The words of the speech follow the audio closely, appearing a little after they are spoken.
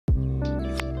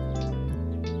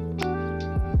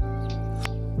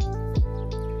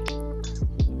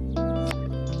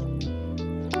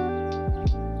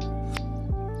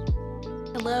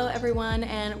everyone,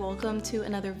 and welcome to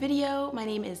another video. My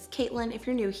name is Caitlin if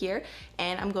you're new here,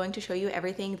 and I'm going to show you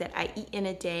everything that I eat in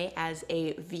a day as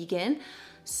a vegan.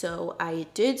 So I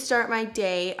did start my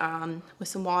day with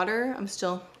some water. I'm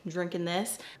still drinking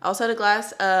this. I also had a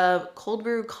glass of cold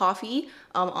brew coffee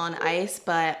on ice,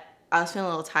 but I was feeling a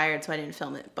little tired so I didn't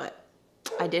film it, but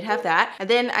I did have that. And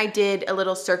then I did a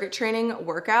little circuit training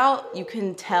workout. You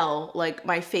can tell like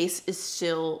my face is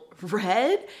still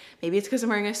red. Maybe it's because I'm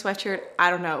wearing a sweatshirt,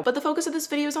 I don't know. But the focus of this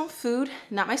video is on food,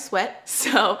 not my sweat.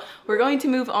 So we're going to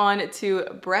move on to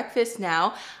breakfast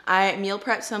now. I meal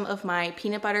prepped some of my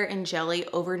peanut butter and jelly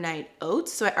overnight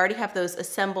oats. So I already have those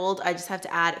assembled. I just have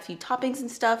to add a few toppings and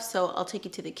stuff. So I'll take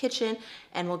you to the kitchen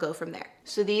and we'll go from there.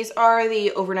 So these are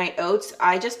the overnight oats.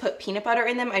 I just put peanut butter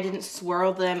in them. I didn't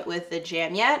swirl them with the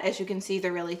jam yet. As you can see,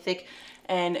 they're really thick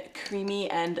and creamy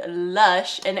and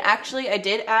lush. And actually I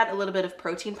did add a little bit of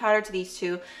protein powder to these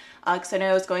too, because I know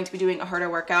I was going to be doing a harder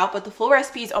workout, but the full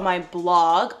recipe is on my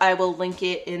blog. I will link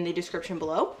it in the description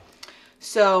below.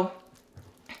 So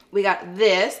we got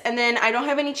this, and then I don't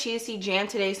have any chia seed jam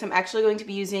today, so I'm actually going to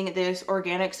be using this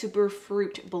organic super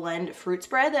fruit blend fruit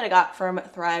spread that I got from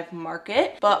Thrive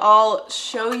Market. But I'll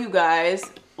show you guys.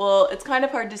 Well, it's kind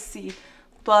of hard to see,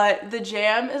 but the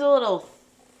jam is a little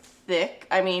thick.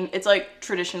 I mean, it's like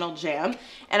traditional jam,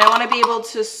 and I want to be able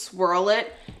to swirl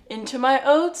it into my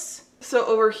oats. So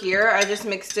over here, I just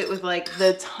mixed it with like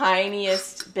the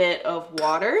tiniest bit of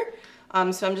water.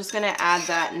 So I'm just gonna add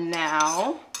that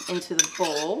now into the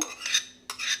bowl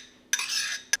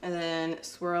and then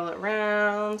swirl it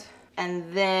around.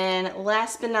 And then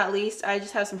last but not least, I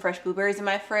just have some fresh blueberries in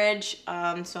my fridge.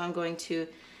 So I'm going to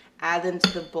add them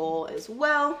to the bowl as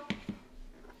well.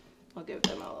 I'll give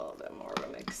them a little bit more of a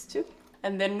mix too.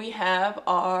 And then we have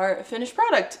our finished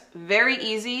product. Very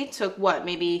easy, took what,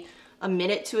 maybe a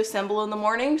minute to assemble in the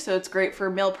morning. So it's great for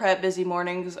meal prep, busy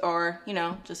mornings, or, you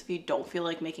know, just if you don't feel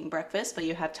like making breakfast, but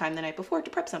you have time the night before to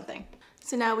prep something.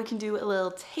 So now we can do a little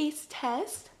taste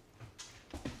test.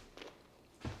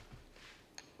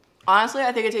 Honestly,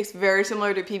 I think it tastes very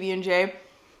similar to PB&J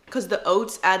because the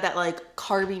oats add that like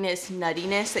carbiness,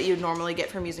 nuttiness that you'd normally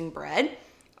get from using bread.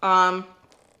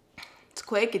 It's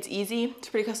quick, it's easy, it's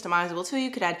pretty customizable too. You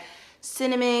could add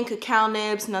cinnamon, cacao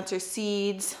nibs, nuts or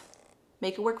seeds.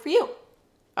 Make it work for you.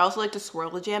 I also like to swirl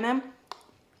the jam in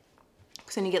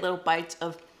because then you get little bites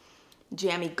of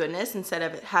jammy goodness instead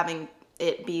of having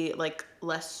it be like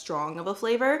less strong of a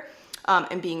flavor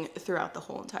and being throughout the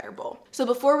whole entire bowl. So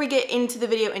before we get into the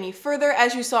video any further,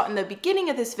 as you saw in the beginning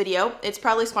of this video, it's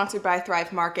proudly sponsored by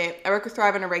Thrive Market. I work with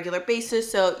Thrive on a regular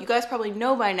basis, so you guys probably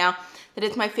know by now that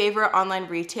it's my favorite online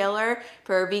retailer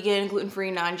for vegan,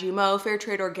 gluten-free, non-GMO, fair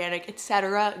trade, organic,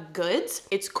 etc. goods.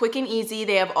 It's quick and easy.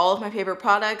 They have all of my favorite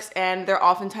products, and they're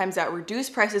oftentimes at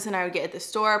reduced prices than I would get at the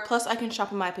store. Plus, I can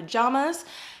shop in my pajamas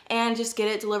and just get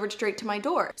it delivered straight to my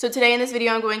door. So today in this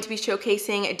video, I'm going to be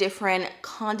showcasing different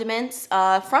condiments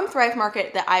from Thrive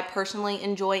Market that I personally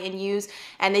enjoy and use,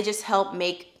 and they just help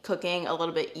make cooking a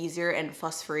little bit easier and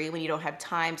fuss-free when you don't have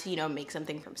time to, you know, make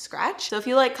something from scratch. So if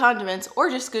you like condiments or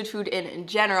just good food in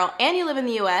general and you live in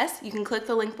the US, you can click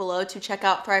the link below to check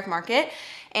out Thrive Market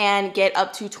and get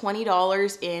up to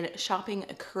 $20 in shopping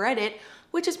credit,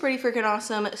 which is pretty freaking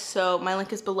awesome. So my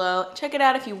link is below. Check it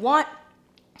out if you want.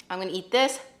 I'm gonna eat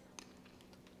this,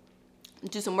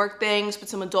 do some work things, put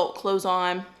some adult clothes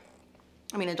on.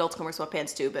 I mean, adults can wear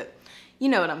sweatpants too, but you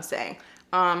know what I'm saying.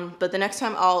 But the next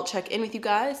time I'll check in with you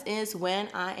guys is when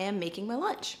I am making my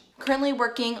lunch. Currently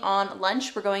working on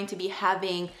lunch, we're going to be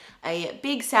having a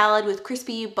big salad with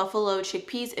crispy buffalo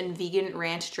chickpeas and vegan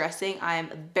ranch dressing.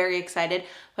 I'm very excited,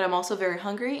 but I'm also very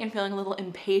hungry and feeling a little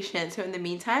impatient. So in the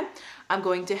meantime, I'm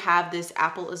going to have this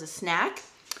apple as a snack.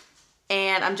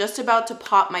 And I'm just about to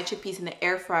pop my chickpeas in the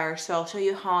air fryer, so I'll show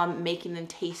you how I'm making them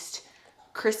taste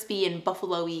crispy and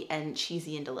buffalo-y and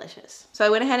cheesy and delicious. So I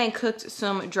went ahead and cooked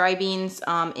some dry beans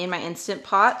in my Instant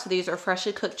Pot. So these are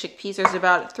freshly cooked chickpeas. There's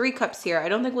about 3 cups here. I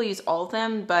don't think we'll use all of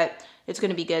them, but it's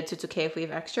gonna be good, so it's okay if we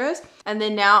have extras. And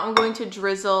then now I'm going to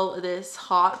drizzle this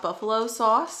hot buffalo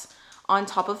sauce on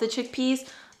top of the chickpeas.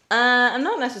 I'm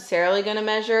not necessarily gonna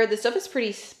measure. This stuff is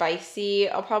pretty spicy.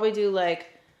 I'll probably do like,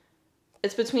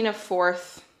 it's between a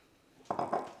fourth,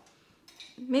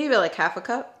 maybe like half a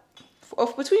cup.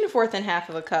 Between a fourth and half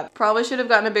of a cup. Probably should have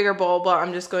gotten a bigger bowl, but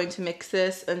I'm just going to mix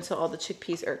this until all the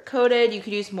chickpeas are coated. You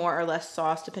could use more or less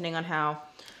sauce depending on how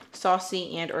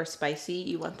saucy and or spicy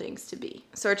you want things to be.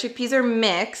 So our chickpeas are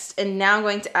mixed, and now I'm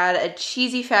going to add a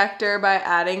cheesy factor by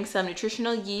adding some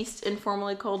nutritional yeast,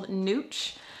 informally called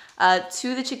nooch,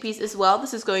 to the chickpeas as well.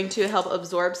 This is going to help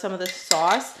absorb some of the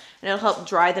sauce and it'll help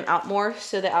dry them out more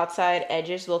so the outside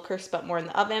edges will crisp up more in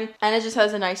the oven. And it just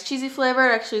has a nice cheesy flavor.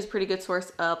 It actually is a pretty good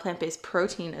source of plant-based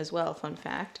protein as well, fun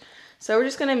fact. So we're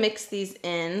just gonna mix these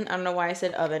in. I don't know why I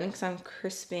said oven, because I'm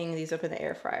crisping these up in the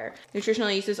air fryer. Nutritional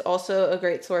yeast is also a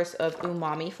great source of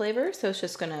umami flavor, so it's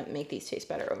just gonna make these taste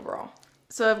better overall.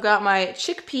 So I've got my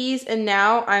chickpeas, and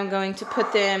now I'm going to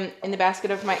put them in the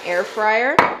basket of my air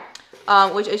fryer,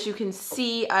 which, as you can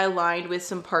see, I lined with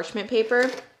some parchment paper.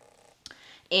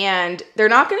 And they're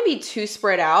not gonna be too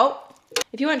spread out.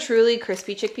 If you want truly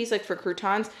crispy chickpeas, like for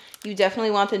croutons, you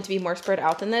definitely want them to be more spread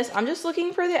out than this. I'm just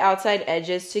looking for the outside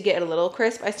edges to get a little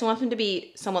crisp. I still want them to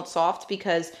be somewhat soft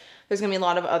because there's gonna be a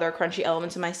lot of other crunchy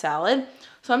elements in my salad.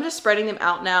 So I'm just spreading them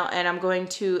out now, and I'm going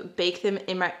to bake them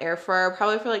in my air fryer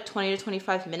probably for like 20 to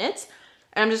 25 minutes.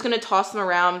 And I'm just gonna toss them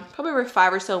around probably for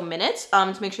 5 or so minutes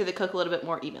to make sure they cook a little bit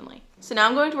more evenly. So now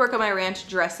I'm going to work on my ranch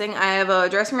dressing. I have a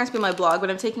dressing recipe on my blog, but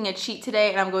I'm taking a cheat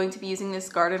today, and I'm going to be using this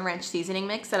garden ranch seasoning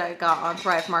mix that I got on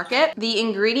Thrive Market. The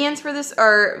ingredients for this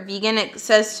are vegan. It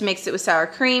says to mix it with sour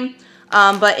cream,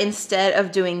 but instead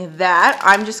of doing that,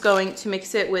 I'm just going to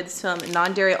mix it with some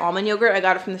non-dairy almond yogurt. I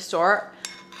got it from the store.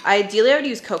 Ideally, I would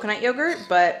use coconut yogurt,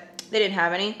 but they didn't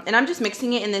have any. And I'm just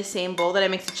mixing it in the same bowl that I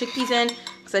mixed the chickpeas in,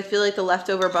 because I feel like the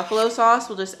leftover buffalo sauce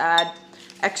will just add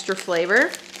extra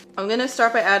flavor. I'm gonna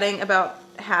start by adding about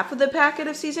half of the packet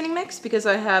of seasoning mix, because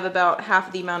I have about half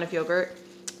the amount of yogurt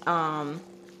that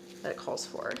it calls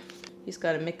for. You just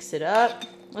gotta mix it up.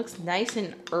 Looks nice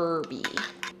and herby.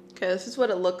 Okay, this is what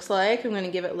it looks like. I'm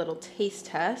gonna give it a little taste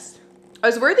test. I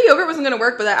was worried the yogurt wasn't gonna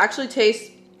work, but that actually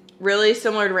tastes really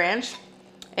similar to ranch.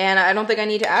 And I don't think I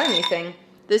need to add anything.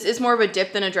 This is more of a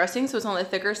dip than a dressing, so it's on the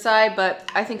thicker side, but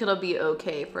I think it'll be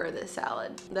okay for this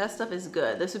salad. That stuff is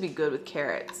good. This would be good with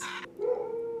carrots.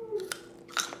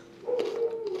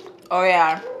 Oh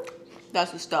yeah,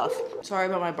 that's the stuff. Sorry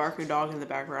about my barking dog in the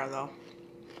background though.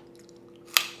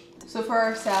 So for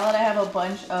our salad, I have a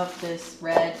bunch of this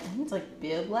red, I think it's like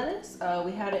bib lettuce.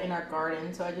 We had it in our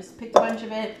garden, so I just picked a bunch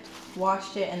of it,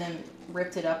 washed it, and then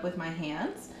ripped it up with my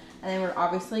hands. And then we're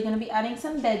obviously gonna be adding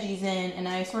some veggies in, and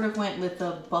I sort of went with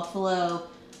the buffalo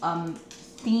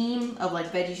theme of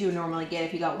like veggies you would normally get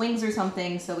if you got wings or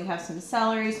something. So we have some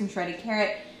celery, some shredded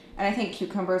carrot, and I think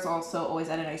cucumbers also always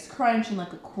add a nice crunch and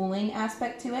like a cooling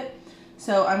aspect to it.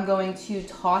 So I'm going to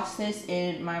toss this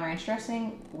in my ranch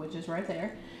dressing, which is right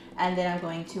there. And then I'm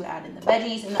going to add in the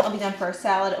veggies, and that'll be done for our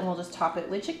salad, and we'll just top it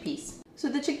with chickpeas. So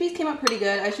the chickpeas came out pretty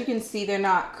good. As you can see, they're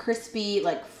not crispy,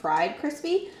 like fried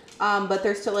crispy, but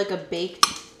they're still like a baked,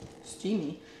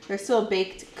 steamy. There's still a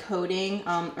baked coating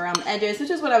around the edges, which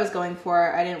is what I was going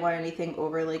for. I didn't want anything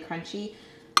overly crunchy.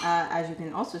 As you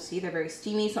can also see, they're very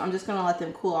steamy, so I'm just gonna let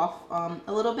them cool off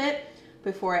a little bit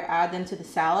before I add them to the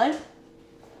salad,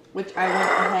 which I went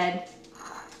ahead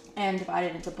and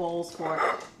divided into bowls for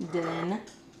Dylan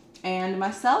and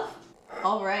myself.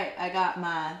 All right, I got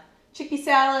my chickpea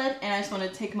salad, and I just want to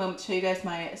take a moment to show you guys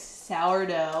my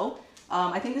sourdough.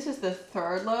 I think this is the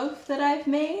 3rd loaf that I've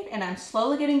made, and I'm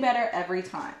slowly getting better every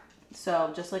time.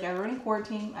 So just like everyone in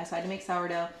quarantine, I decided to make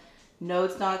sourdough. No,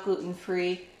 it's not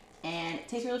gluten-free, and it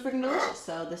tastes really freaking delicious.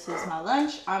 So this is my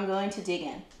lunch. I'm going to dig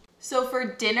in. So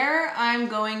for dinner, I'm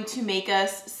going to make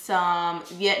us some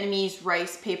Vietnamese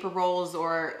rice paper rolls,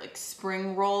 or like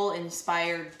spring roll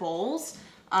inspired bowls.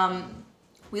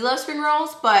 We love spring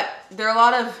rolls, but they're a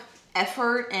lot of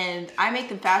effort, and I make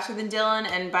them faster than Dylan,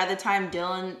 and by the time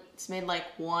Dylan's made like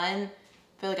one, I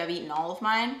feel like I've eaten all of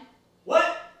mine.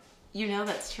 What? You know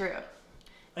that's true.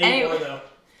 I eat more though.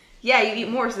 Yeah, you eat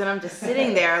more, so then I'm just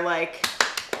sitting there like,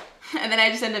 and then I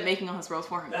just end up making all his rolls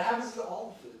for him. That happens to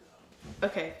all food though.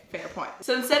 Okay, fair point.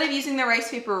 So instead of using the rice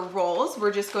paper rolls,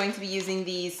 we're just going to be using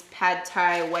these pad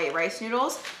thai white rice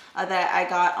noodles that I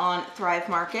got on Thrive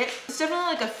Market. It's definitely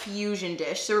like a fusion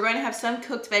dish. So we're going to have some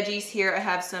cooked veggies here. I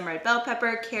have some red bell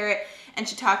pepper, carrot, and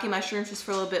shiitake mushrooms just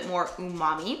for a little bit more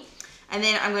umami. And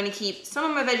then I'm going to keep some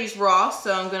of my veggies raw.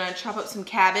 So I'm going to chop up some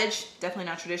cabbage, definitely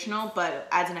not traditional, but it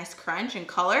adds a nice crunch and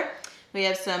color. We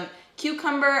have some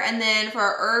cucumber, and then for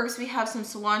our herbs, we have some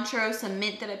cilantro, some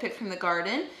mint that I picked from the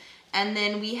garden. And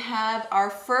then we have our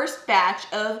first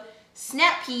batch of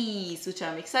snap peas, which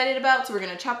I'm excited about. So we're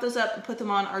gonna chop those up and put them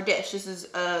on our dish. This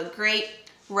is a great,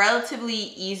 relatively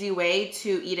easy way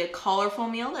to eat a colorful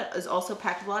meal that is also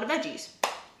packed with a lot of veggies.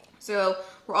 So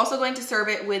we're also going to serve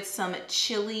it with some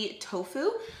chili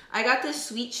tofu. I got this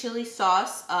sweet chili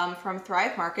sauce from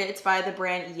Thrive Market. It's by the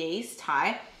brand Ye's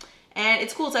Thai. And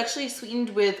it's cool, it's actually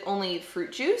sweetened with only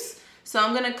fruit juice. So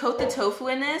I'm gonna coat the tofu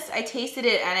in this. I tasted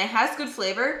it and it has good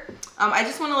flavor. I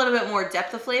just want a little bit more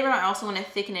depth of flavor. I also wanna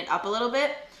thicken it up a little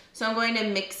bit. So I'm going to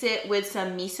mix it with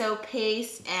some miso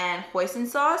paste and hoisin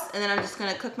sauce, and then I'm just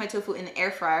gonna cook my tofu in the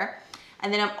air fryer.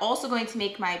 And then I'm also going to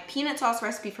make my peanut sauce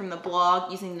recipe from the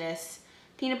blog using this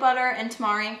peanut butter and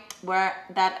tamari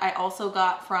that I also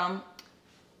got from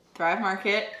Thrive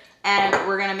Market. And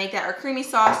we're gonna make that our creamy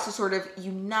sauce to sort of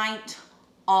unite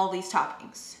all these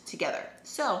toppings together.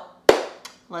 So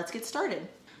let's get started.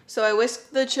 So I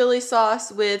whisked the chili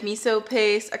sauce with miso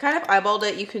paste. I kind of eyeballed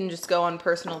it. You can just go on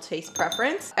personal taste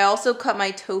preference. I also cut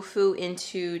my tofu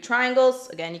into triangles.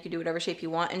 Again, you can do whatever shape you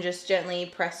want, and just gently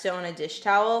press it on a dish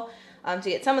towel to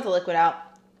get some of the liquid out.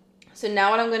 So now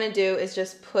what I'm gonna do is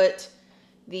just put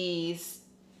these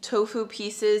tofu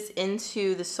pieces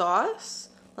into the sauce.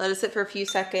 Let it sit for a few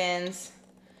seconds,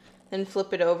 then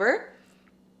flip it over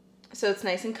so it's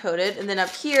nice and coated. And then up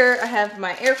here, I have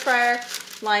my air fryer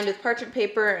lined with parchment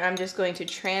paper, and I'm just going to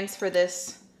transfer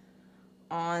this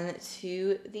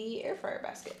onto the air fryer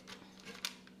basket.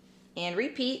 And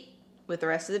repeat with the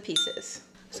rest of the pieces.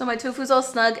 So my tofu's all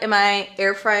snug in my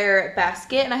air fryer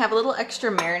basket, and I have a little extra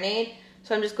marinade.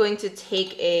 So I'm just going to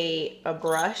take a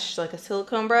brush, like a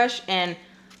silicone brush, and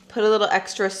put a little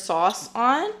extra sauce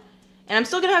on. And I'm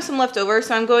still gonna have some left over,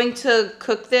 so I'm going to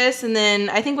cook this, and then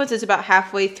I think once it's about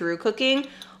halfway through cooking,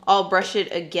 I'll brush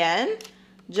it again,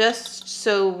 just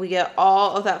so we get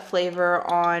all of that flavor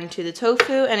onto the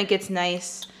tofu and it gets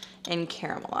nice and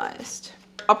caramelized.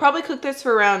 I'll probably cook this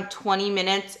for around 20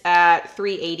 minutes at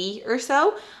 380 or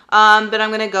so, but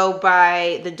I'm gonna go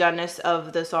by the doneness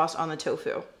of the sauce on the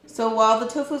tofu. So while the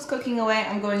tofu is cooking away,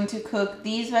 I'm going to cook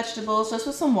these vegetables just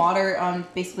with some water,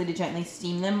 basically to gently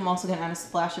steam them. I'm also gonna add a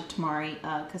splash of tamari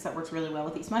because that works really well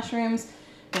with these mushrooms.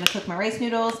 I'm gonna cook my rice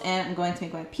noodles, and I'm going to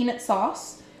make my peanut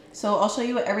sauce. So I'll show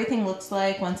you what everything looks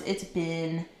like once it's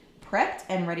been prepped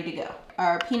and ready to go.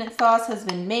 Our peanut sauce has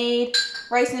been made.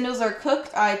 Rice noodles are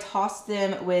cooked. I tossed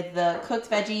them with the cooked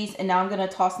veggies, and now I'm gonna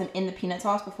toss them in the peanut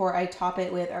sauce before I top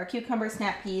it with our cucumber,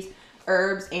 snap peas,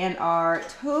 herbs, and our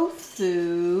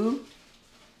tofu.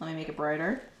 Let me make it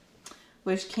brighter,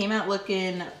 which came out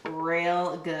looking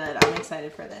real good. I'm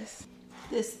excited for this.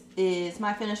 This is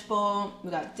my finished bowl. We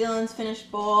got Dylan's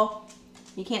finished bowl.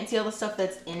 You can't see all the stuff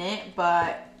that's in it,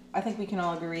 but I think we can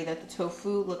all agree that the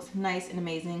tofu looks nice and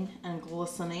amazing and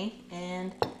glistening.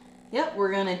 And yep,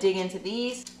 we're gonna dig into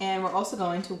these, and we're also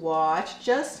going to watch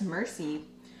Just Mercy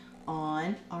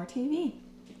on our TV.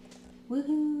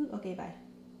 Woohoo! Okay, bye.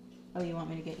 Oh, you want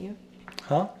me to get you?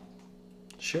 Huh?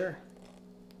 Sure.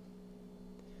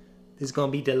 This is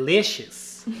gonna be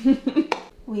delicious.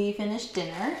 We finished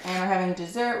dinner and we're having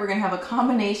dessert. We're gonna have a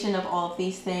combination of all of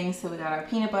these things. So we got our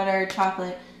peanut butter,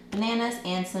 chocolate, bananas,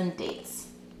 and some dates.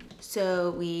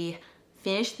 So we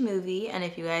finished the movie, and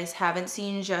if you guys haven't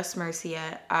seen Just Mercy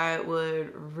yet, I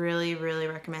would really, really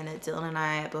recommend it. Dylan and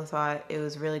I both thought it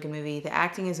was a really good movie. The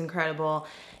acting is incredible,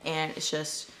 and it's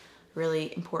just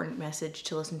really important message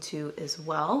to listen to as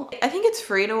well. I think it's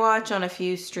free to watch on a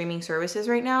few streaming services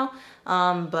right now,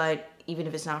 but even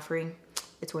if it's not free,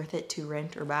 it's worth it to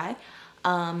rent or buy.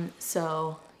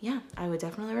 So yeah, I would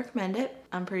definitely recommend it.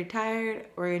 I'm pretty tired.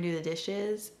 We're gonna do the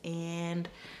dishes and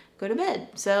go to bed.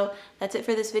 So that's it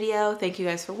for this video. Thank you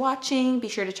guys for watching. Be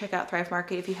sure to check out Thrive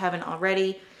Market if you haven't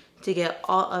already to get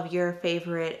all of your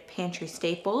favorite pantry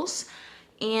staples.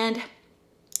 And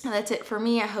that's it for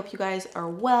me. I hope you guys are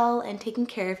well and taking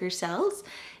care of yourselves,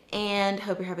 and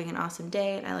hope you're having an awesome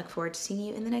day, and I look forward to seeing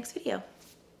you in the next video.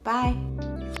 Bye.